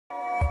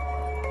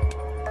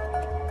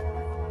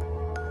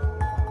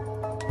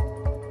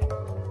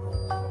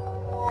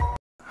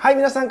はい、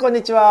皆さんこん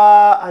にち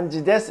は。安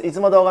治です。いつ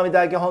も動画見いた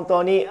だき本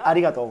当にあ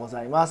りがとうご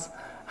ざいます。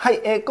は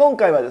い、今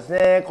回はです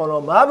ね、こ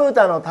のまぶ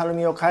たのたる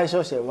みを解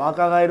消して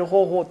若返る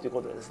方法という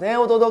ことでですね、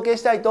お届け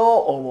したいと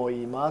思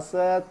います。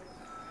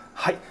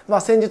はい、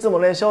先日も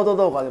ねショート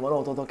動画でも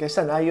お届けし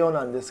た内容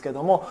なんですけ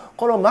ども、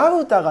このま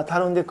ぶたがた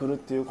るんでくるっ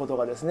ていうこと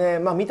がですね、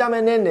見た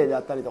目年齢であ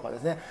ったりとかで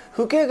すね、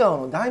老け顔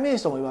の代名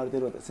詞とも言われて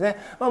るんですね。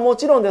も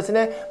ちろんです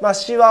ね、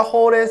シワ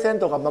ほうれい線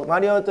とかマ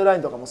リオットライ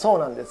ンとかもそう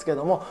なんですけ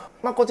ども、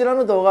こちら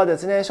の動画はで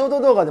すねショー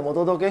ト動画でもお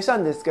届けした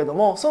んですけど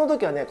も、その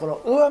時はねこ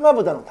の上ま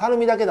ぶたのたる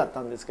みだけだっ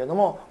たんですけど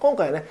も、今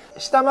回はね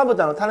下まぶ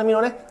たのたるみ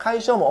のね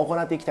解消も行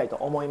っていきたいと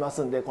思いま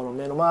すんで、この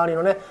目の周り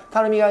のね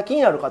たるみが気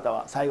になる方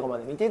は最後ま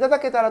で見ていただ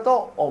けたら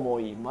と思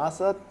いま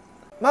す。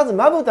まず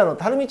まぶたの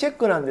たるみチェッ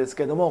クなんです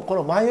けども、こ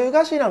の眉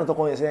頭のと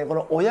ころにですね、こ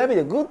の親指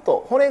でグッ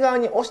と骨側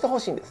に押してほ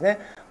しいんですね。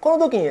こ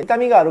の時に痛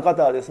みがある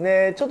方はです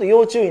ね、ちょっと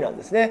要注意なん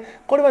です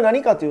ね。これは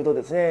何かというと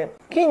ですね、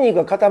筋肉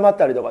が固まっ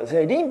たりとかです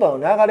ね、リンパの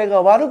流れ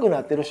が悪く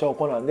なっている証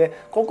拠なんで、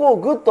ここを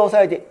グッと押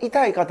さえて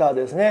痛い方は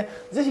ですね、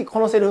是非こ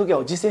のセルフケア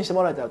を実践して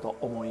もらえたらと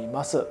思い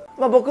ます。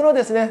僕の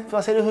ですね、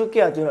セルフ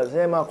ケアというのはです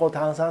ね、こう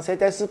炭酸整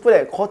体スプレ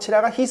ー、こち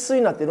らが必須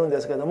になっているんで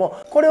すけども、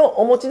これを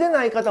お持ちで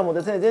ない方も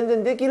ですね、全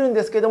然できるん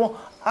ですけども、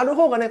ある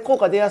方がね効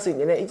果出やすいん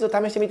でね、一度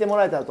試してみても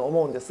らえたらと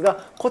思うんです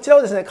が、こちら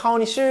をですね顔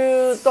にシ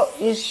ューッと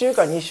1週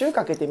か2週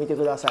かけてみて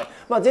ください。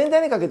全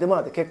体にかけても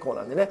らって結構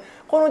なんでね、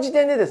この時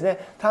点でですね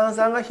炭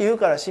酸が皮膚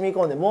から染み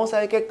込んで毛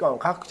細血管を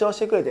拡張し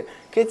てくれて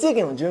血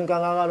液の循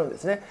環が上がるんで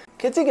すね。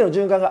血液の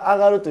循環が上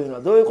がるというの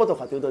はどういうこと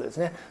かというとです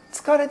ね、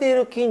疲れてい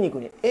る筋肉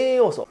に栄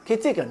養素、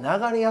血液が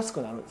流れやす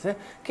くなるんですね。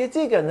血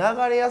液が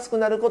流れやすく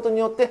なることに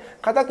よって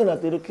硬くなっ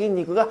ている筋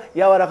肉が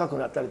柔らかく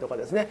なったりとか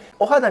ですね、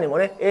お肌にも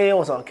ね栄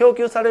養素が供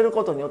給される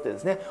ことによってで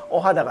すね、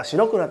お肌が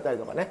白くなったり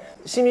とかね、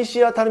シミ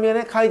シワたるみが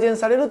ね改善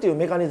されるという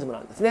メカニズムな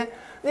んですね。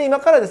で今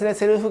からですね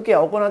セルフケ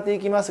アを行ってい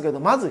きますけど、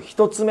まず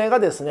1つ目が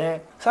です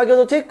ね、先ほ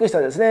どチェックした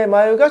ですね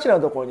眉頭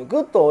のところにグ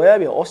ッと親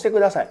指を押してく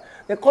ださい。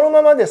でこの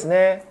ままです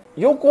ね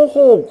横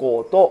方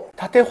向と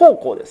縦方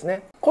向です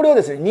ね、これを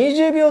ですね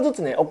20秒ずつ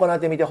ね行っ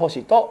てみてほ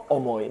しいと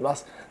思いま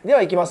す。で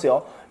はいきます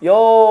よ。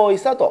よーい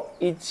スタート。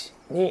1、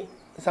2、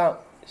3、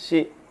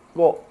4、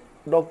5、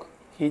6、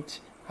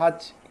7、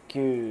8、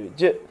9、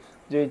10、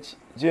11、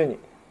12、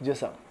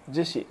13、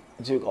14、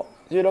15、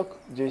16、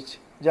17、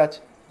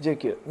18、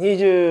19、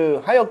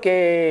20。はい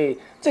OK。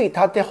 次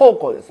縦方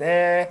向です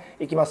ね。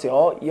いきます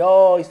よ。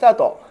よーいスター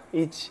ト。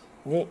1、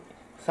2、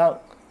3、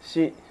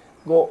4、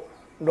5、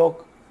6、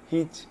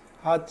7、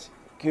8、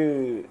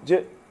9、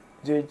10、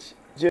11、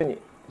12、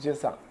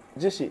13、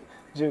14、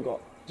15、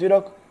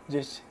16、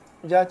17、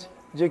18、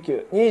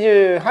19、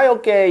20。はい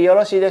OK。 よ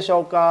ろしいでし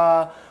ょう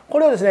か。こ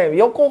れをですね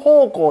横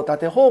方向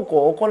縦方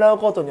向を行う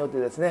ことによって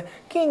ですね、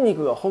筋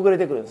肉がほぐれ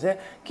てくるんですね。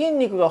筋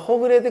肉がほ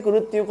ぐれてくる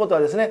っていうこと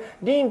はですね、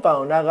リンパ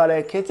の流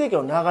れ、血液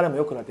の流れも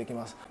良くなってき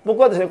ます。僕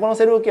はですねこの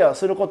セルフケアを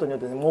することによっ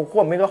てですね、もうここ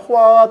は目がふ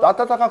わーっ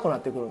と温かくなっ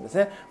てくるんです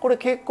ね。これ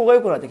血行が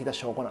良くなってきた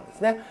証拠なんで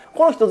すね。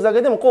この一つだ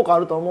けでも効果あ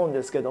ると思うん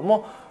ですけど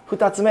も、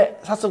2つ目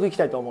早速いき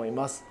たいと思い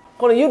ます。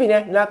この指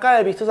ね、中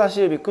指、人差し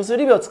指、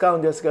薬指を使う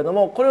んですけど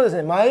も、これをです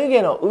ね眉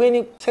毛の上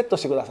にセット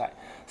してください。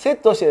セッ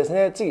トしてです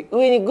ね、次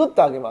上にグッ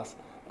と上げます。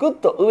グッ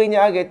と上に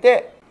上げ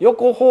て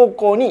横方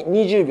向に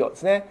20秒で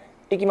すね。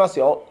いきます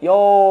よ。よ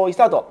ーいス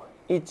タート。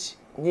1、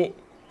2、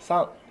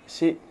3、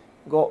4、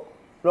5、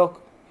6、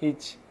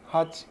7、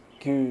8、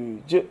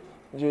9、10、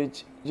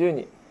11、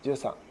12、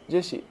13、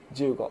14、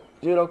15、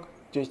16、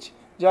17、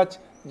18、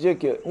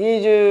19、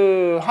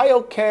20。はい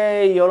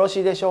OK。 よろ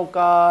しいでしょう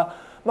か。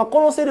こ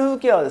のセルフ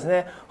ケアはです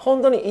ね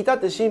本当に至っ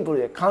てシンプル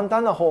で簡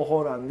単な方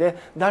法なんで、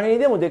誰に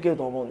でもできる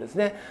と思うんです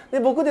ね。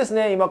で僕です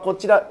ね今こ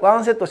ちら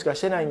1セットしか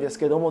してないんです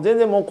けども、全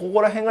然もうこ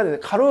こら辺がですね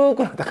軽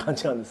くなった感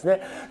じなんです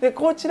ね。で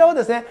こちらを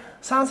ですね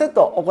3セッ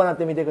ト行っ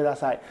てみてくだ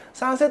さい。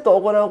3セット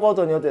行うこ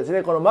とによってです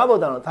ね、このまぶ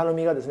たのたる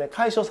みがですね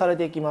解消され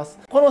ていきます。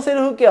このセ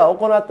ルフケアを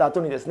行った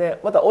後にですね、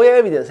また親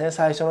指でですね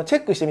最初のチェ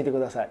ックしてみてく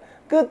ださい。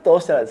グッと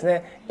押したらです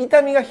ね、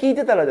痛みが引い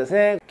てたらです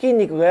ね筋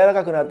肉が柔ら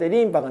かくなって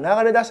リンパが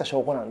流れ出した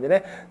証拠なんで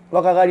ね、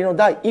若返りの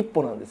第一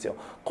歩なんですよ。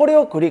これ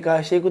を繰り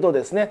返していくと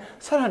ですね、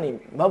さらに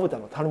まぶた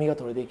のたるみが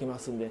取れていきま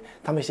すんで、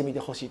試してみて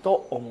ほしい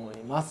と思い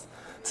ます。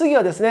次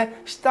はです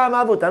ね下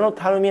まぶたの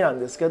たるみなん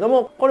ですけど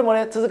も、これも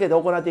ね続けて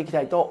行っていき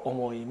たいと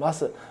思いま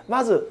す。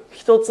まず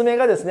1つ目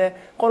がです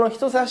ね、この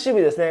人差し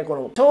指ですね、こ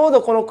のちょう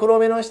どこの黒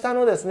目の下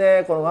のです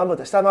ね、このまぶ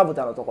た下まぶ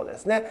たのところで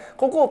すね、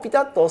ここをピ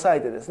タッと押さ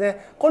えてです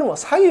ね、これも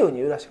左右に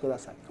揺らしてくだ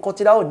さい。こ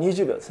ちらを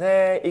20秒です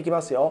ね。いき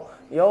ますよ。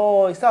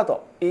よーいスター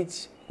ト。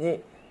1、2、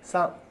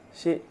3、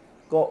4、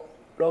5、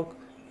6、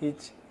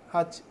7、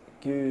8、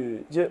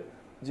9、10、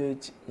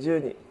11、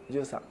12、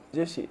13、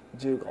14、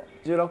15、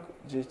16、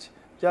17、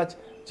18、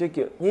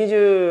19、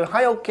20。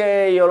はい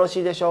OK。 よろ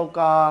しいでしょう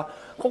か。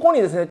ここ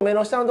にですね目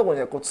の下のところ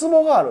にねツ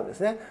ボがあるんで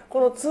すね。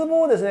このツ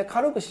ボをですね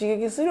軽く刺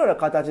激するような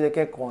形で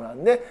結構な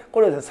んで、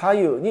これをですね左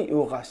右に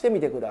動かしてみ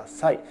てくだ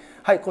さい。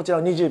はい、こちら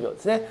を20秒で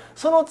すね。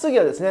その次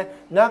はですね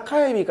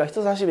中指か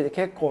人差し指で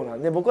結構な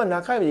んで、僕は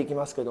中指でいき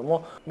ますけど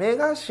も、目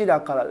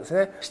頭からです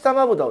ね下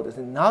まぶたをです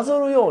ねなぞ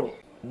るように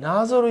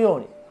なぞるよう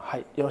に、は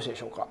い、よろしいで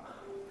しょうか。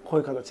こう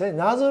いう形で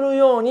なぞる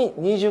ように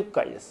20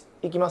回です。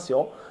いきます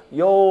よ。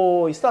よ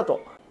ーいスタート。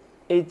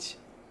1、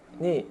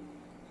2、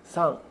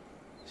3、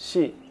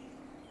4、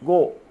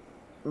5、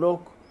6、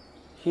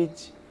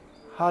7、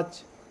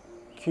8、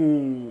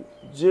9、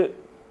10、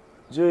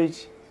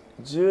11、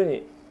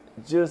12、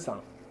13、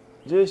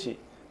14、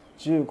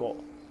15、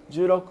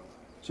16、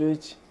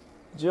11、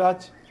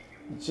18、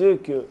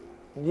19、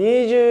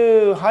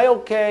20。はい、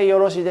OK。よ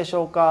ろしいでし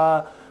ょう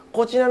か。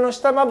こちらの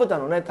下まぶた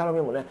のね、たる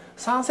みもね、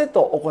3セッ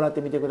ト行っ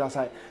てみてくだ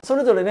さい。そ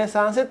れぞれね、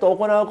3セット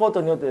行うこ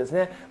とによってです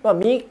ね、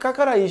3日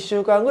から1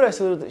週間ぐらい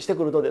して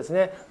くるとです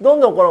ね、どん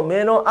どんこの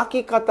目の開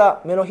き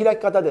方、目の開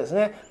き方です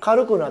ね、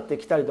軽くなって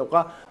きたりと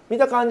か、見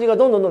た感じが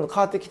どんどん変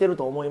わってきてる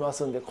と思いま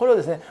すんで、これを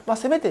ですね、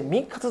せめて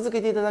3日続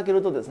けていただけ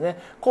るとですね、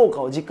効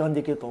果を実感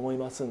できると思い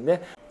ますん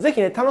で、是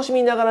非ね、楽し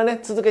みながらね、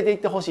続けていっ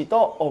てほしい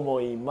と思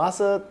いま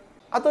す。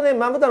あとね、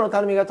まぶたのた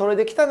るみが取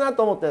れてきたな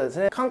と思ったらです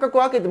ね、間隔を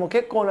空けても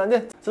結構なん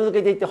で続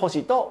けていってほし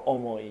いと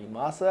思い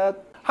ます。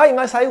は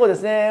い、最後で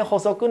すね、補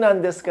足な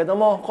んですけど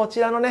も、こち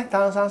らのね、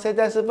炭酸整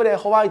体スプレー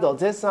ホワイト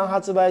絶賛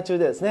発売中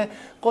でですね、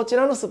こち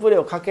らのスプレ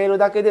ーをかける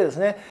だけでです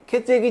ね、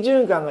血液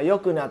循環が良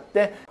くなっ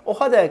て、お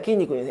肌や筋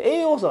肉に、ね、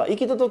栄養素が行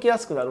き届きや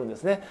すくなるんで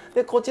すね。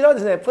で、こちらは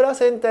ですね、プラ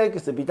センタエキ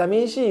ス、ビタミ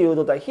ン C 誘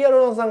導体、ヒアル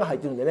ロン酸が入っ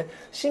てるんでね、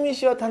シミ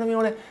シワたるみ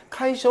のね、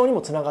解消に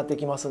もつながって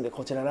きますんで、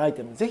こちらのアイ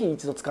テム、ぜひ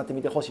一度使って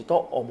みてほしい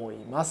と思い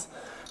ます。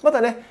また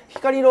ね、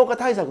光老化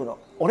対策の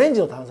オレン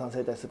ジの炭酸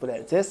整体スプレ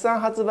ー絶賛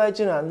発売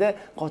中なんで、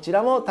こち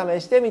らも試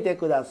してみて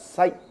くだ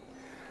さい。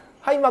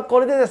はい、こ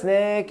れでです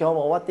ね、今日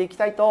も終わっていき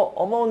たいと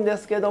思うんで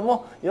すけど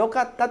も、よ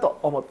かったと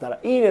思ったら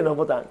いいねの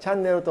ボタン、チャ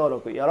ンネル登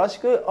録よろし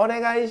くお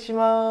願いし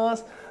ま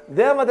す。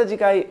ではまた次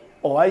回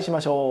お会いし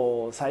まし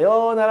ょう。さ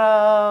ような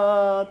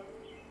ら。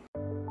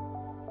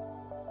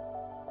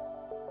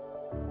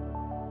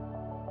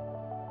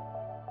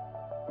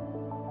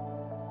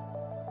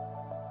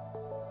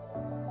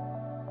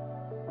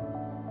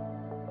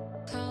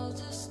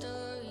Clouds are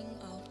stirring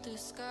up the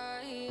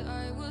sky.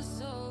 I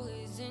was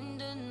always in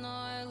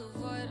denial of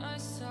what I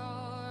saw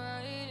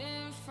right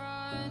in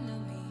front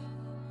of me.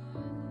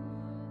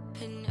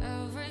 And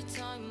every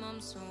time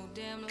I'm so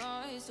damn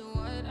lost to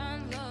what I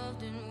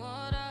loved and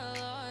what I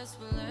lost.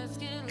 But let's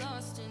get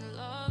lost in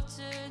love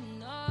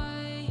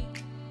tonight.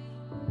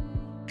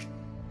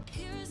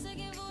 Hear a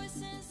second voice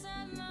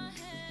inside my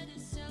head.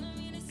 It's telling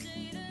me to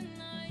say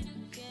tonight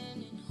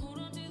again. And hold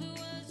on to the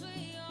words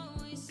we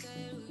always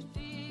said would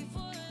be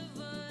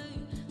forever,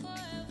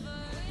 forever.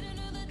 Wait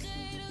another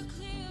day to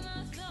clear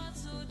my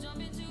thoughts. So jump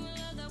into a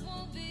love that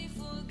won't be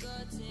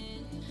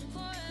forgotten.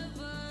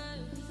 Forever,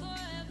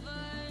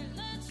 forever.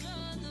 Let's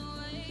run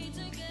away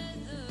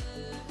together.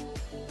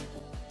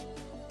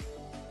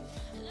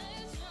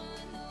 Let's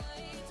run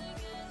away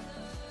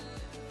together.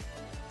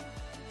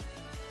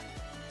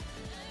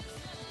 Let's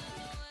run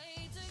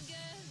away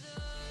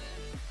together.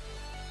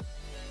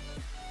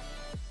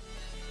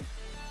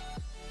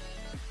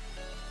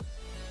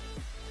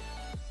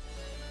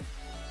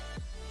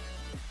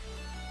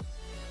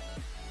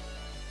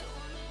 I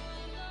wanna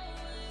run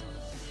away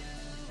with you.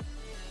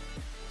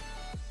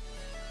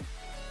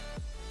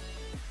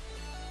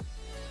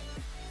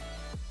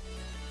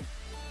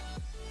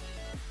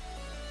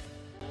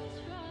 Let's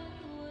run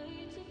away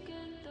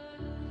together.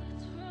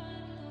 Let's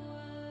run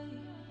away.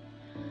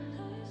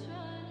 Let's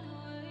run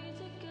away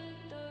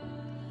together.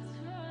 Let's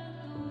run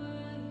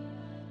away.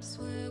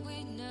 Swear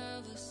we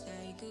never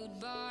say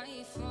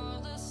goodbye.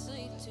 Fall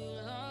asleep too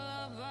long.